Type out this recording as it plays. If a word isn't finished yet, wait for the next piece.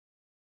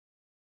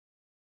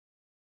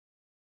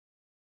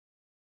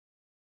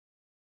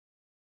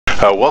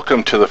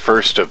Welcome to the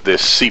first of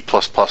this C++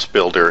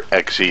 Builder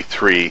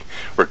XE3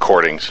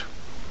 recordings.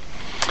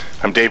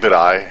 I'm David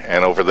I,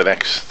 and over the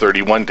next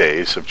 31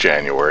 days of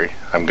January,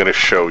 I'm going to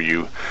show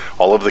you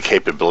all of the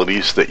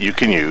capabilities that you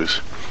can use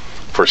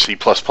for C++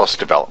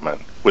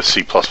 development with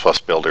C++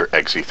 Builder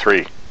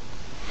XE3.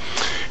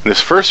 In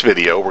this first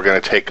video, we're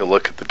going to take a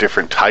look at the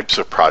different types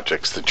of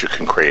projects that you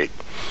can create.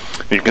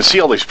 You can see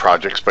all these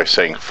projects by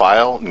saying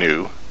File,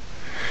 New,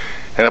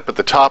 and up at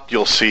the top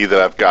you'll see that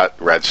I've got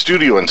Rad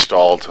Studio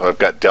installed. I've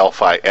got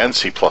Delphi and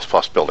C++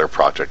 Builder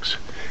projects.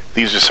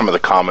 These are some of the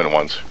common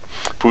ones.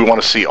 If we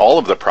want to see all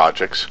of the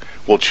projects,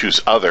 we'll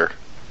choose Other.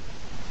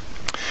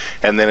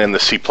 And then in the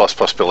C++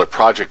 Builder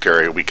project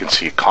area, we can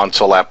see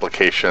console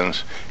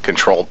applications,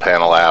 control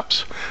panel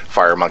apps,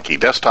 FireMonkey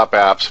desktop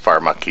apps,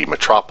 FireMonkey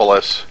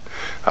Metropolis,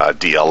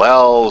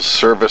 DLLs,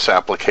 service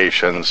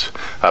applications,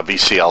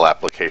 VCL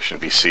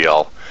application,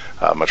 VCL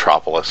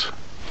Metropolis,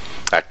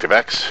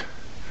 ActiveX,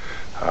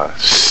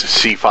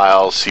 C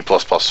files, C++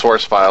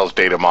 source files,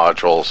 data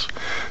modules,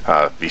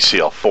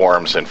 VCL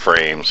forms and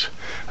frames,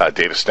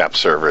 DataSnap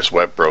servers,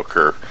 web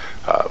broker,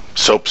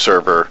 SOAP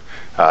server,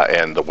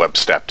 and the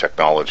WebStep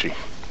technology.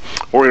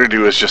 What we're going to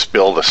do is just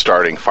build a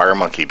starting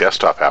FireMonkey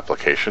desktop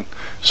application.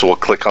 So we'll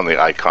click on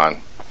the icon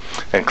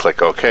and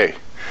click OK.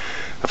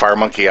 The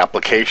FireMonkey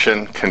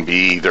application can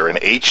be either an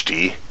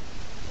HD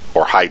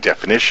or high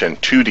definition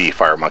 2D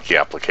FireMonkey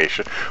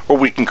application, or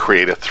we can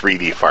create a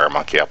 3D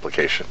FireMonkey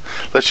application.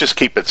 Let's just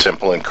keep it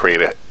simple and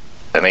create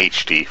an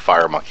HD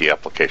FireMonkey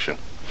application.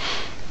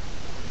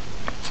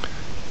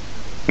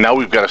 Now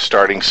we've got a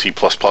starting C++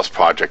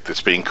 project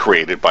that's being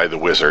created by the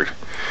wizard,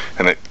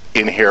 and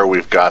in here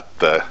we've got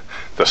the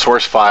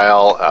source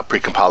file,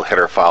 precompiled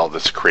header file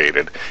that's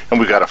created, and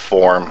we've got a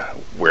form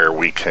where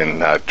we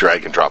can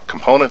drag and drop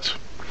components.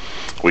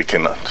 We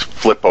can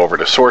flip over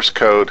to source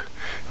code,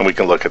 and we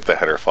can look at the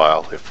header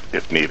file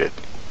if needed.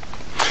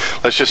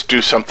 Let's just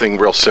do something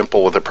real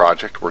simple with the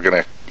project. We're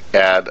going to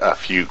add a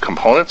few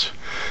components.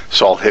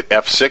 So I'll hit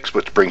F6,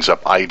 which brings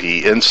up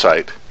ID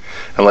Insight,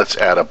 and let's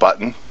add a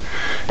button,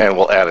 and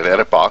we'll add an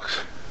edit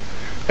box,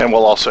 and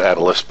we'll also add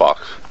a list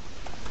box.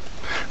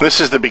 This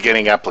is the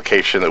beginning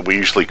application that we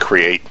usually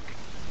create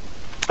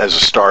as a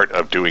start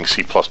of doing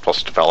C++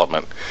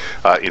 development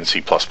in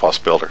C++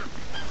 Builder.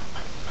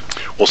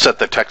 We'll set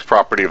the text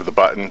property of the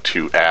button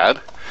to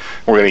add.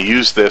 We're going to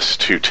use this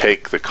to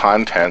take the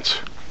contents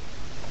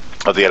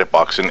of the edit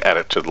box and add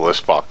it to the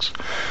list box.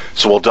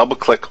 So we'll double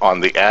click on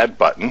the add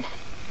button,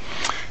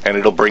 and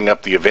it'll bring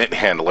up the event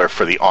handler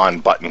for the on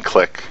button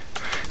click.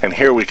 And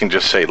here we can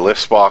just say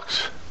list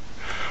box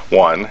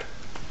 1,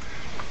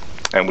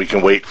 and we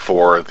can wait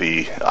for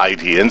the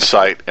ID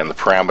Insight and the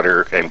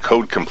parameter and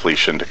code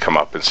completion to come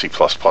up in C++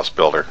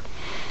 Builder.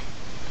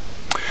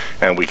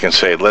 And we can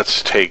say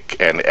let's take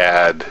and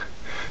add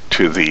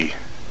to the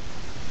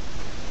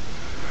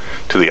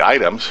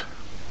items,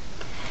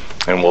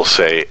 and we'll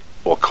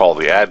call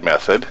the add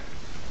method,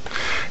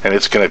 and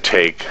it's going to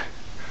take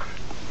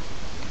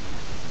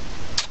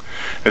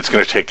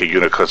a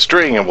Unicode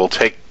string, and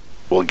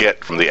we'll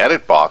get from the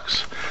edit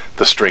box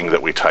the string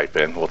that we type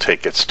in. We'll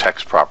take its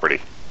text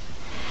property,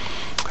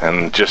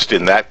 and just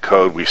in that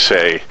code we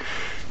say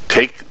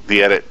take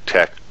the edit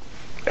text,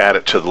 add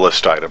it to the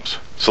list items.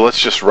 So let's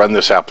just run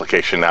this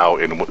application now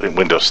in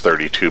Windows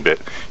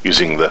 32-bit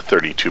using the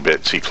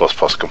 32-bit C++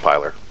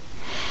 compiler.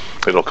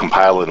 It'll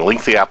compile and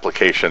link the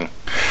application,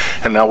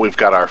 and now we've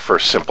got our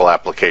first simple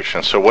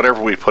application. So whatever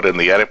we put in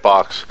the edit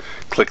box,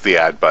 click the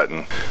add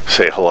button,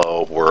 say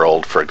hello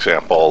world, for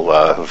example,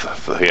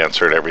 the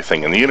answer to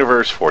everything in the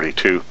universe,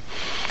 42.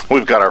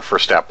 We've got our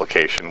first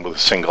application with a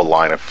single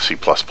line of C++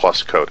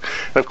 code.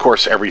 And of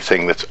course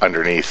everything that's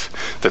underneath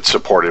that's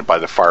supported by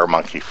the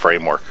FireMonkey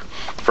framework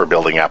for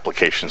building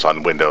applications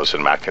on Windows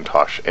and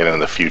Macintosh, and in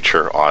the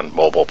future on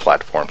mobile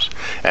platforms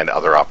and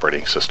other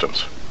operating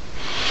systems.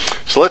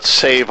 So let's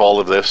save all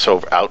of this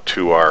out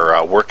to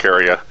our work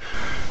area.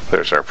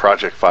 There's our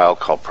project file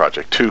called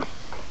Project 2.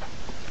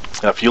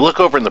 Now if you look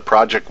over in the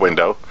project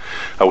window,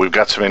 we've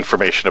got some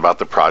information about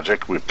the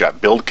project. We've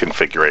got build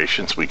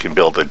configurations. We can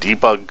build a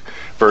debug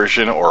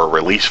version or a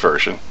release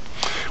version.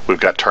 We've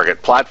got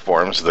target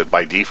platforms that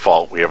by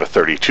default we have a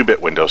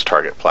 32-bit Windows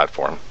target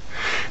platform.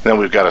 And then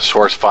we've got a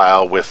source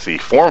file with the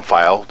form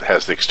file that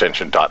has the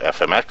extension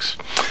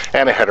 .fmx,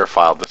 and a header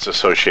file that's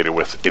associated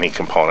with any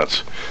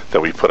components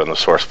that we put in the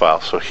source file.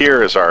 So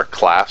here is our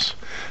class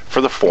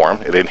for the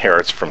form. It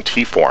inherits from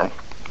tform.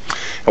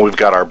 And we've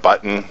got our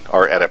button,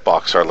 our edit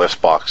box, our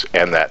list box,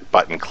 and that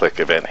button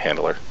click event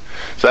handler.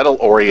 So that'll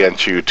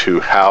orient you to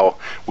how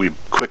we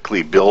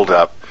quickly build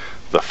up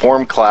the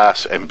form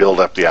class and build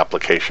up the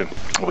application.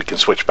 We can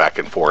switch back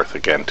and forth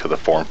again to the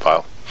form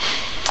file.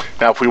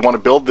 Now if we want to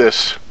build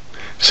this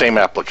same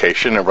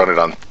application and run it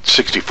on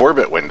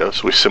 64-bit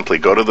Windows, we simply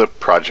go to the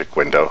project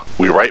window,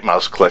 we right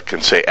mouse click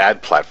and say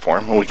add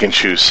platform, and we can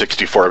choose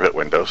 64-bit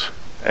Windows.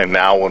 And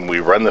now when we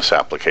run this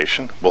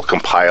application, we'll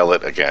compile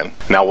it again.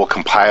 Now we'll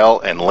compile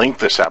and link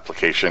this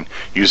application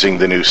using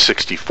the new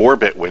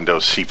 64-bit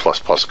Windows C++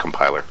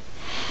 compiler.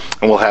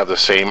 And we'll have the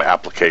same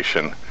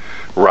application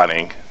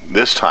running,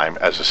 this time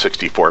as a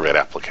 64-bit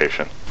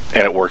application.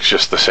 And it works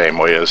just the same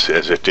way as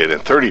it did in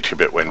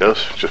 32-bit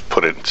Windows. Just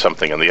put in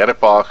something in the edit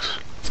box.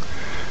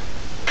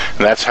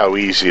 And that's how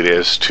easy it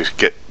is to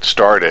get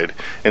started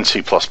in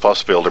C++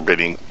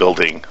 building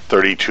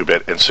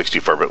 32-bit and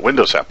 64-bit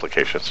Windows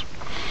applications.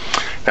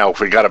 Now,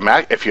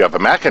 if you have a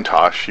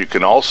Macintosh, you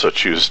can also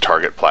choose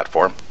target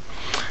platform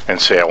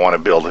and say, I want to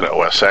build an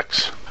OS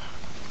X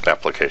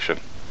application.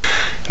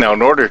 Now,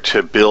 in order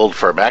to build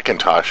for a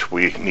Macintosh,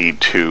 we need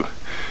to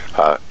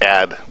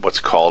add what's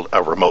called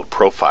a remote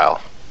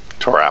profile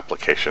to our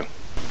application.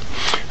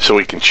 So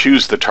we can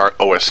choose the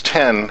OS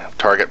X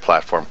target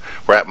platform,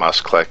 right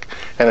mouse click,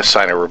 and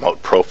assign a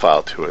remote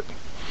profile to it.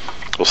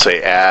 We'll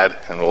say add,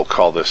 and we'll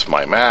call this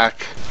my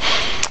Mac,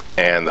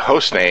 and the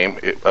host name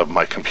of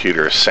my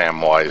computer is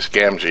Samwise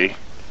Gamgee.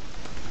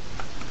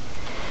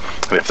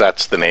 And if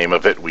that's the name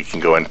of it, we can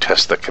go and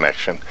test the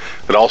connection.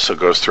 It also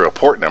goes through a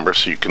port number,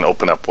 so you can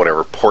open up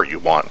whatever port you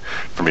want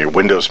from your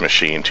Windows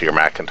machine to your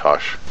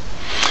Macintosh.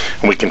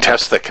 And we can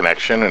test the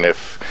connection, and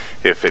if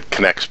it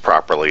connects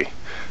properly,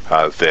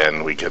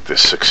 then we get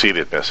this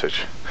succeeded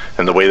message.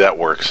 And the way that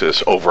works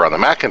is over on the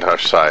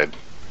Macintosh side,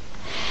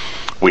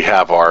 we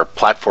have our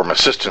Platform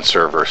Assistant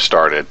server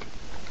started.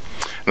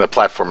 And the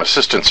Platform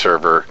Assistant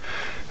server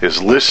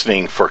is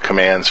listening for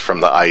commands from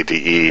the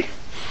IDE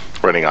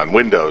running on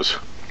Windows.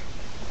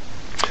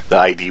 The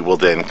IDE will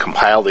then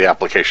compile the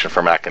application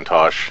for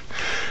Macintosh,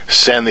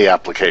 send the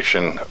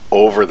application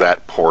over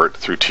that port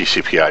through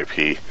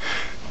TCP/IP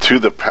to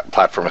the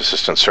Platform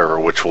Assistant server,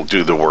 which will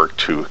do the work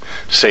to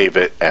save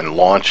it and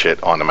launch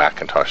it on the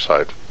Macintosh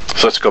side.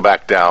 So let's go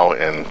back now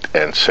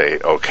and say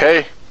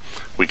OK.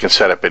 We can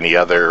set up any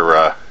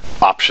other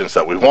options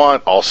that we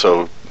want.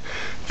 Also,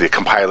 the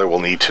compiler will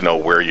need to know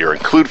where your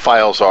include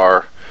files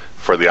are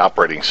for the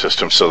operating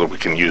system, so that we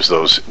can use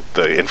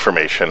the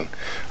information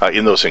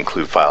in those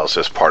include files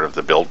as part of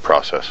the build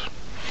process.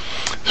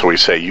 So we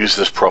say use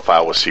this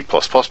profile with C++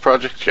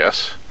 project,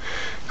 yes.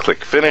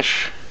 Click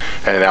finish,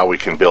 and now we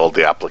can build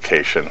the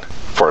application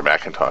for a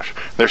Macintosh.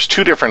 There's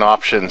two different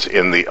options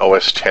in the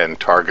OS X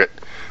target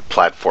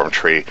platform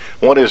tree.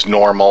 One is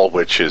normal,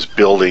 which is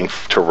building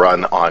to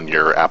run on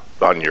your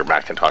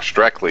Macintosh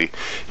directly.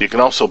 You can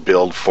also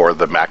build for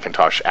the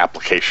Macintosh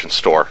application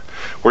store.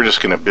 We're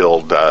just going to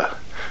build a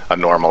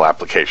normal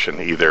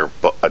application, either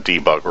a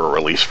debug or a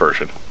release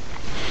version.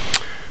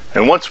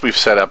 And once we've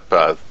set up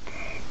the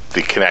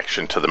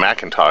connection to the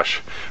Macintosh,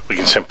 we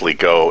can simply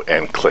go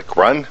and click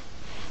Run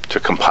to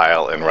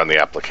compile and run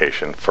the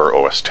application for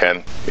OS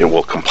X. It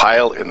will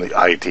compile in the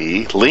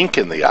IDE, link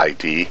in the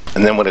IDE,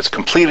 and then when it's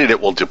completed,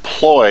 it will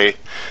deploy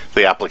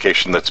the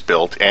application that's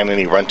built and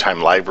any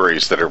runtime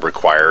libraries that are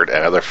required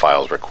and other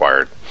files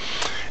required.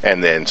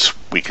 And then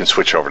we can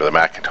switch over to the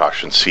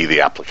Macintosh and see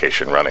the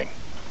application running.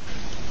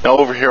 Now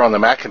over here on the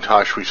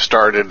Macintosh, we've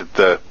started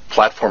the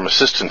Platform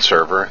Assistant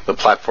server. The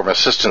Platform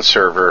Assistant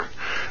server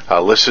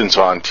listens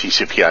on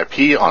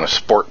TCP/IP on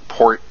a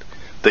port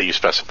that you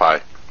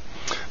specify.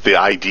 The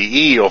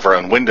IDE over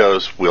on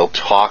Windows will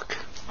talk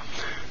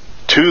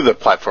to the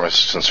Platform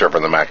Assistant server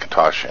on the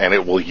Macintosh, and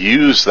it will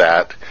use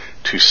that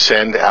to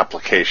send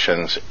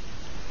applications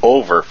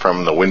over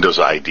from the Windows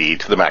IDE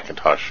to the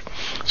Macintosh,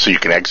 so you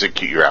can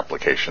execute your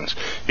applications.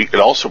 It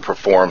also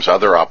performs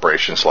other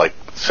operations like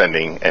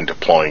sending and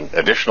deploying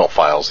additional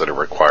files that are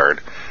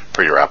required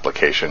for your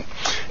application.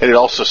 And it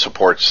also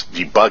supports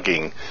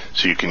debugging,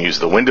 so you can use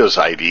the Windows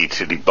IDE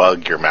to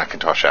debug your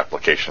Macintosh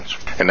applications.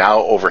 And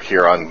now over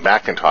here on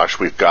Macintosh,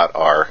 we've got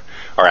our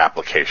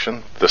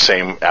application, the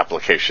same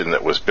application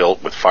that was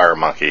built with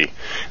FireMonkey, in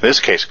this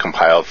case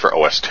compiled for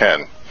OS X.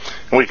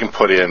 And we can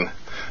put in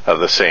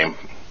the same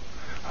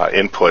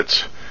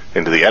inputs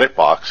into the edit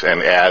box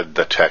and add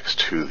the text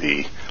to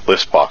the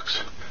list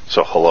box.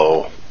 So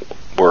hello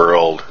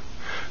world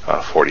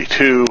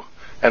 42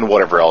 and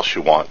whatever else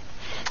you want.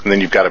 And then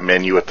you've got a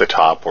menu at the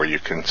top where you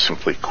can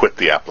simply quit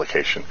the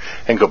application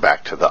and go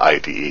back to the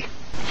IDE.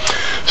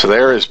 So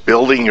there is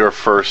building your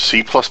first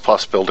C++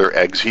 Builder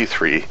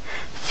exe3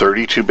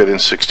 32-bit and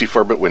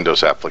 64-bit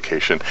Windows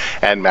application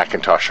and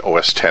Macintosh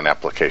OS X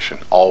application,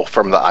 all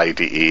from the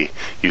IDE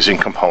using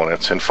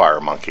components and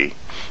FireMonkey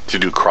to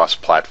do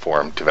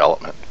cross-platform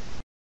development.